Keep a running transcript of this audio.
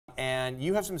And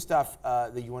you have some stuff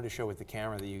that you wanted to show with the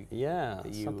camera that you...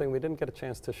 something we didn't get a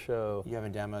chance to show. You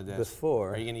haven't demoed this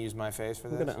before. Are you going to use my face for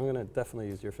this? I'm going to definitely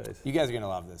use your face. You guys are going to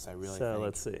love this, I really think. So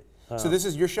let's see. So this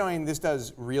is, you're showing, this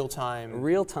does real-time...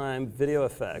 Real-time video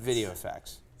effects. Video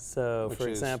effects. So, for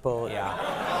example, if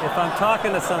I'm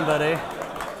talking to somebody...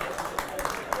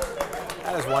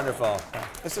 That is wonderful.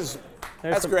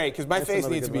 That's great, because my face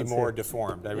needs to be more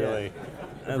deformed. I really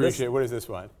appreciate it. What is this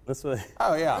one? This one.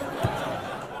 Oh, yeah.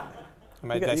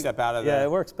 Did I step out of the... Yeah,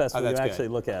 it works best when you actually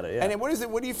look at it. Yeah. And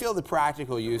what do you feel the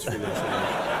practical use for this is?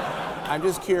 I'm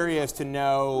just curious to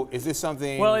know, is this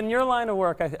something... Well, in your line of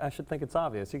work, I should think it's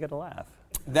obvious. You get a laugh.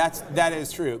 That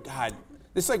is true. God,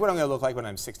 this is like what I'm going to look like when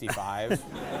I'm 65.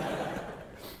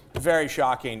 Very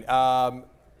shocking.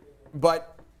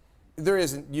 But there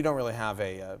isn't, you don't really have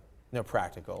no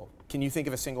practical. Can you think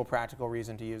of a single practical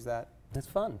reason to use that? It's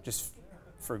fun. Just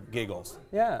for giggles.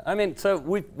 Yeah, I mean, so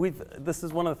this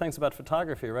is one of the things about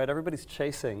photography, right? Everybody's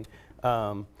chasing,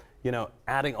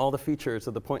 adding all the features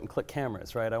of the point-and-click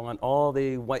cameras, right? I want all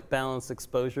the white balance,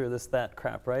 exposure, this, that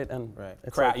crap, right? And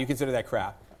it's crap. You consider that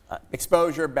crap.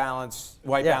 Exposure, balance,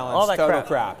 white balance, all that total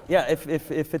crap. Yeah,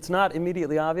 if it's not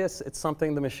immediately obvious, it's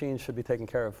something the machine should be taking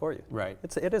care of for you. Right.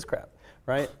 It is crap,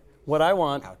 right? What I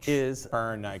want is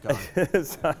burn Nikon.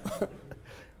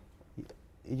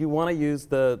 You want to use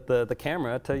the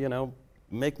camera to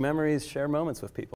make memories, share moments with people.